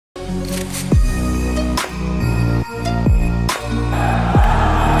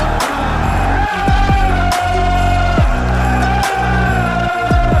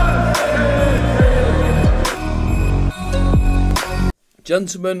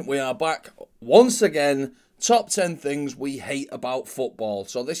Gentlemen, we are back once again. Top 10 things we hate about football.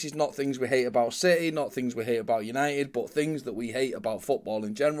 So this is not things we hate about City, not things we hate about United, but things that we hate about football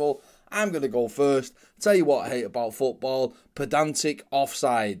in general. I'm going to go first. Tell you what I hate about football. Pedantic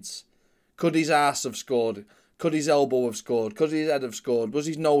offsides. Could his arse have scored? Could his elbow have scored? Could his head have scored? Was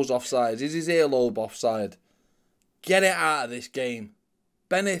his nose offside? Is his earlobe offside? Get it out of this game.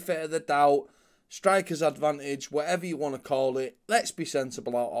 Benefit of the doubt. Striker's advantage, whatever you want to call it. Let's be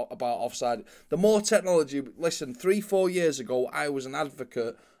sensible about offside. The more technology... Listen, 3-4 years ago, I was an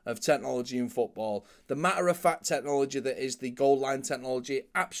advocate of technology in football. The matter-of-fact technology that is the goal line technology,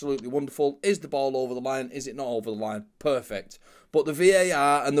 absolutely wonderful. Is the ball over the line? Is it not over the line? Perfect. But the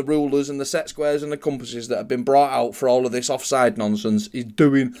VAR and the rulers and the set squares and the compasses that have been brought out for all of this offside nonsense is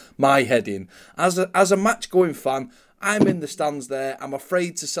doing my head in. As a match-going fan, I'm in the stands there. I'm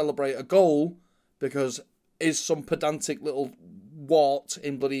afraid to celebrate a goal... because is some pedantic little wart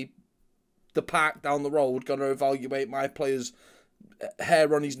in bloody the park down the road going to evaluate my player's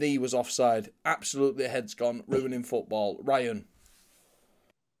hair on his knee was offside? Absolutely, head's gone, ruining football. Ryan?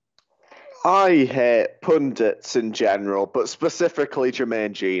 I hate pundits in general, but specifically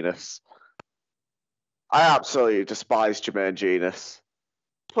Jermaine Genius. I absolutely despise Jermaine Genius.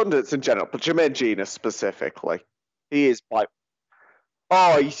 Pundits in general, but Jermaine Genius specifically. He is like...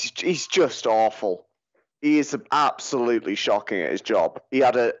 Oh, he's just awful. He is absolutely shocking at his job. He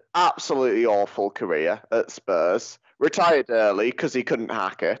had an absolutely awful career at Spurs, retired early because he couldn't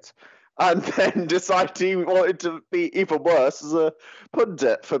hack it, and then decided he wanted to be even worse as a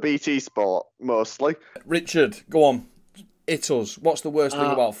pundit for BT Sport, mostly. Richard, go on. Hit us. What's the worst thing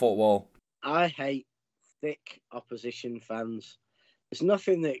about football? I hate thick opposition fans. There's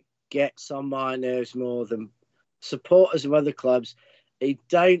nothing that gets on my nerves more than supporters of other clubs. They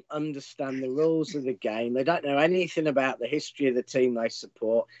don't understand the rules of the game. They don't know anything about the history of the team they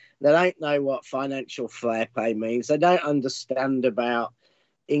support. They don't know what financial fair play means. They don't understand about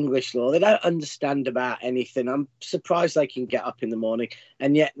English law. They don't understand about anything. I'm surprised they can get up in the morning,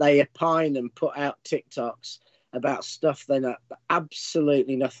 and yet they opine and put out TikToks about stuff they know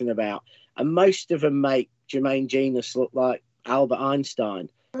absolutely nothing about. And most of them make Jermaine Genius look like Albert Einstein.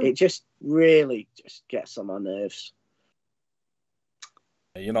 It just really just gets on my nerves.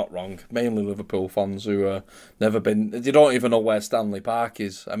 You're not wrong. Mainly Liverpool fans who never been... They don't even know where Stanley Park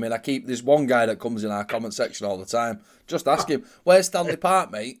is. I mean, there's one guy that comes in our comment section all the time. Just ask him, where's Stanley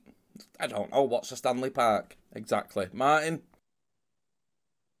Park, mate? I don't know. What's a Stanley Park? Exactly. Martin?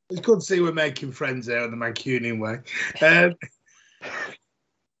 It's good to see we're making friends there in the Mancunian way.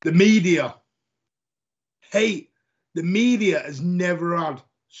 The media. Hey, the media has never had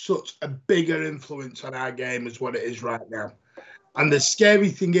such a bigger influence on our game as what it is right now. And the scary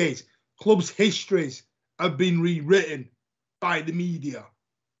thing is, clubs' histories have been rewritten by the media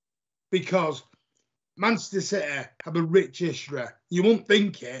because Manchester City have a rich history. You won't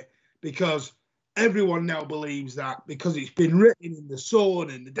think it because everyone now believes that because it's been written in the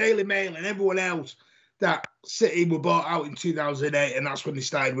Sun and the Daily Mail and everyone else that City were bought out in 2008 and that's when they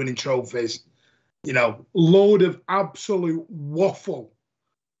started winning trophies. You know, load of absolute waffle.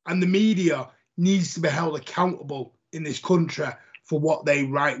 And the media needs to be held accountable in this country for what they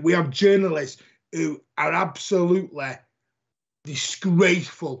write. We have journalists who are absolutely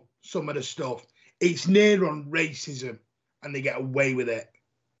disgraceful, some of the stuff. It's near on racism, and they get away with it.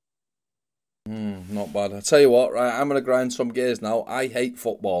 Not bad. I tell you what, right, I'm going to grind some gears now. I hate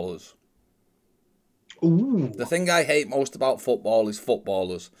footballers. Ooh. The thing I hate most about football is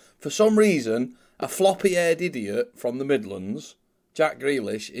footballers. For some reason, a floppy-haired idiot from the Midlands, Jack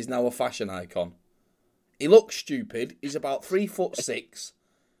Grealish, is now a fashion icon. He looks stupid. He's about 3'6".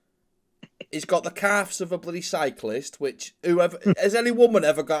 He's got the calves of a bloody cyclist, which has any woman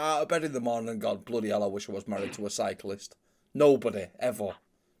ever got out of bed in the morning and gone, bloody hell, I wish I was married to a cyclist? Nobody, ever.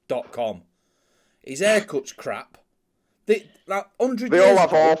 .com. His haircut's crap. They all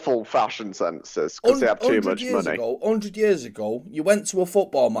have awful fashion senses because they have too much money. 100 years ago, you went to a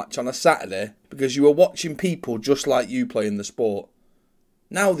football match on a Saturday because you were watching people just like you playing the sport.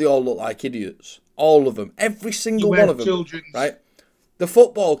 Now they all look like idiots. All of them. Every single one of them. Children's. Right? The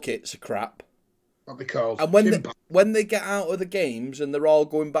football kits are crap. Because and when they get out of the games and they're all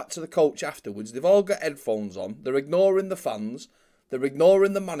going back to the coach afterwards, they've all got headphones on. They're ignoring the fans. They're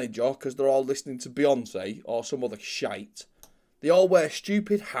ignoring the manager because they're all listening to Beyonce or some other shite. They all wear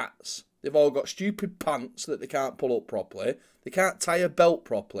stupid hats They've all got stupid pants that they can't pull up properly. They can't tie a belt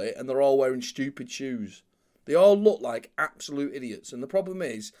properly, and they're all wearing stupid shoes. They all look like absolute idiots. And the problem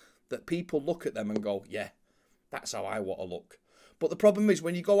is that people look at them and go, yeah, that's how I want to look. But the problem is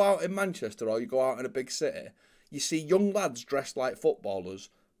when you go out in Manchester or you go out in a big city, you see young lads dressed like footballers,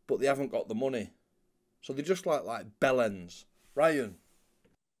 but they haven't got the money. So they just like bellends. Ryan?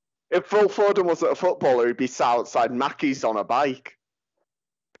 If Phil Foden wasn't a footballer, he'd be sat outside Mackey's on a bike.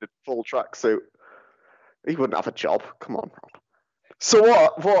 In full tracksuit. He wouldn't have a job. Come on, Rob. So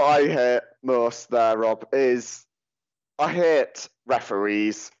what I hate most there, Rob, is I hate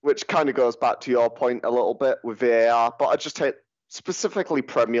referees, which kind of goes back to your point a little bit with VAR, but I just hate specifically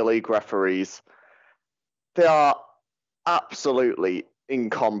Premier League referees. They are absolutely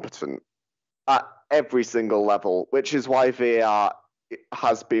incompetent at every single level, which is why VAR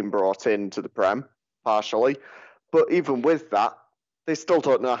has been brought into the Prem, partially. But even with that, they still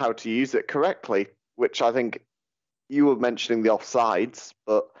don't know how to use it correctly, which I think you were mentioning the offsides,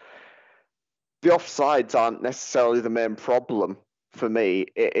 but the offsides aren't necessarily the main problem for me.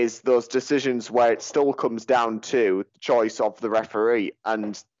 It is those decisions where it still comes down to the choice of the referee,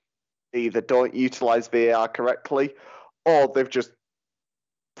 and they either don't utilise VAR correctly, or they've just,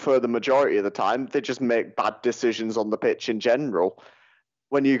 for the majority of the time, they just make bad decisions on the pitch in general.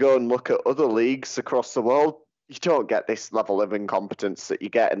 When you go and look at other leagues across the world, you don't get this level of incompetence that you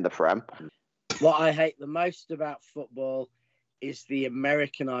get in the Prem. What I hate the most about football is the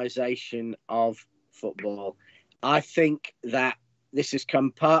Americanization of football. I think that this has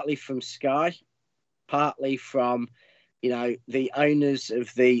come partly from Sky, partly from, the owners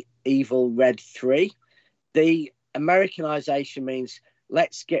of the evil Red 3. The Americanization means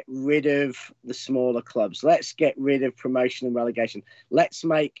let's get rid of the smaller clubs. Let's get rid of promotion and relegation. Let's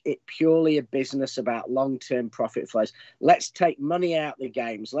make it purely a business about long-term profit flows. Let's take money out of the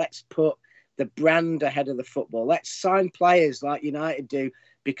games. Let's put the brand ahead of the football. Let's sign players like United do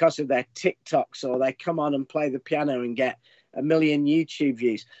because of their TikToks, or they come on and play the piano and get 1 million YouTube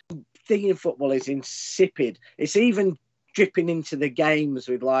views. Thing in football is insipid. It's even dripping into the games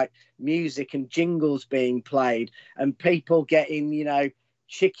with like music and jingles being played and people getting,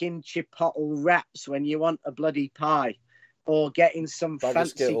 chicken chipotle wraps when you want a bloody pie, or getting some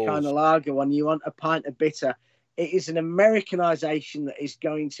fancy kind of lager when you want a pint of bitter. It is an Americanization that is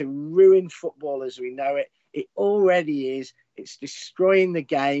going to ruin football as we know it. It already is. It's destroying the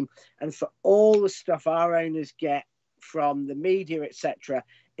game. And for all the stuff our owners get from the media, etc.,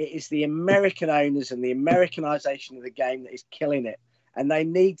 it is the American owners and the Americanization of the game that is killing it. And they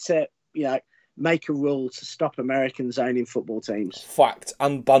need to, make a rule to stop Americans owning football teams. Fact.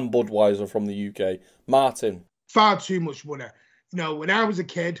 And ban Budweiser from the UK. Martin? Far too much money. When I was a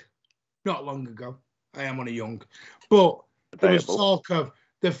kid, not long ago, I am only young, but there was talk of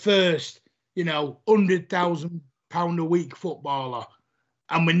the first, £100,000 a week footballer,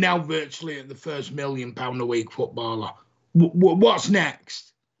 and we're now virtually at the first £1 million a week footballer. What's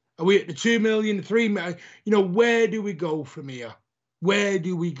next? Are we at the 2 million, the 3 million? Where do we go from here? Where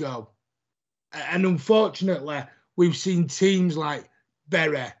do we go? And unfortunately, we've seen teams like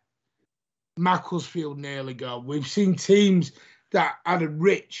Bury, Macclesfield nearly go. We've seen teams that had a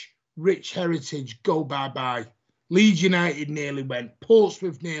rich heritage go bye-bye. Leeds United nearly went.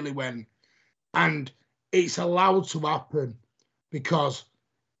 Portsmouth nearly went. And it's allowed to happen because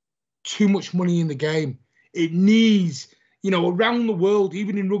too much money in the game. It needs, around the world,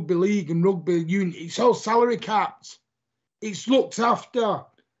 even in rugby league and rugby union, it's all salary capped. It's looked after.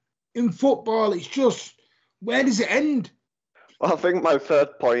 In football, it's just, where does it end? Well, I think my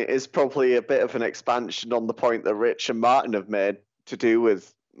third point is probably a bit of an expansion on the point that Rich and Martin have made to do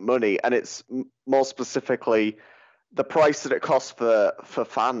with money, and it's more specifically the price that it costs for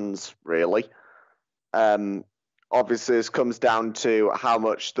fans, really. Obviously, this comes down to how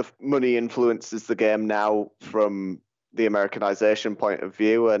much the money influences the game now from the Americanization point of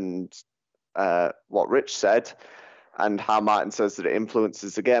view, and what Rich said, and how Martin says that it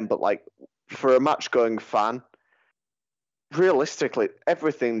influences the game. But for a match-going fan, realistically,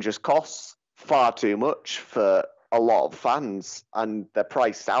 everything just costs far too much for a lot of fans, and they're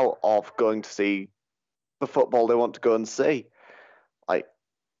priced out of going to see the football they want to go and see.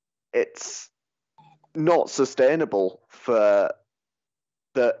 It's not sustainable for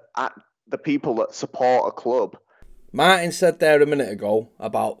the people that support a club. Martin said there a minute ago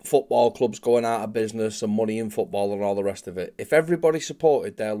about football clubs going out of business and money in football and all the rest of it. If everybody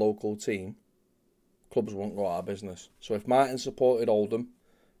supported their local team, clubs won't go out of business. So if Martin supported Oldham,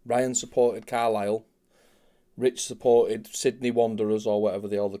 Ryan supported Carlisle, Rich supported Sydney Wanderers or whatever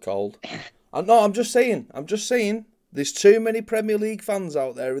they all are called. I'm just saying, There's too many Premier League fans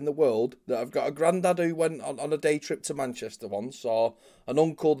out there in the world that have got a granddad who went on a day trip to Manchester once, or an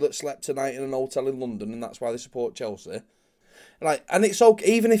uncle that slept a night in an hotel in London, and that's why they support Chelsea. Like, and it's okay,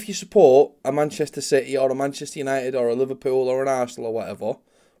 even if you support a Manchester City or a Manchester United or a Liverpool or an Arsenal or whatever,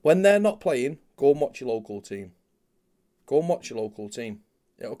 when they're not playing, go and watch your local team. Go and watch your local team.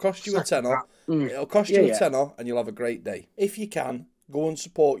 It'll cost you a tenner. It'll cost you a tenner, and you'll have a great day. If you can, go and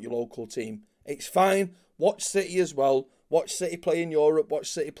support your local team. It's fine. Watch City as well. Watch City play in Europe.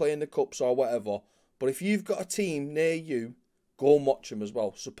 Watch City play in the Cups or whatever. But if you've got a team near you, go and watch them as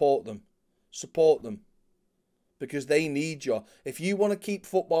well. Support them. Support them. Because they need you. If you want to keep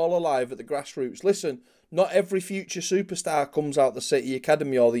football alive at the grassroots, listen, not every future superstar comes out the City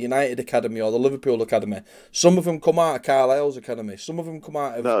Academy or the United Academy or the Liverpool Academy. Some of them come out of Carlisle's Academy. Some of them come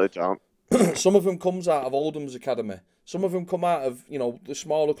out of... No, they don't. Some of them comes out of Oldham's Academy. Some of them come out of, you know, the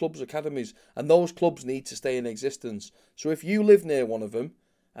smaller clubs' academies. And those clubs need to stay in existence. So if you live near one of them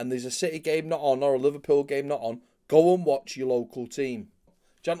and there's a City game not on or a Liverpool game not on, go and watch your local team.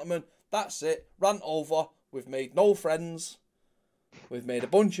 Gentlemen, that's it. Rant over. We've made no friends. We've made a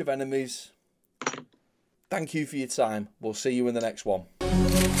bunch of enemies. Thank you for your time. We'll see you in the next one.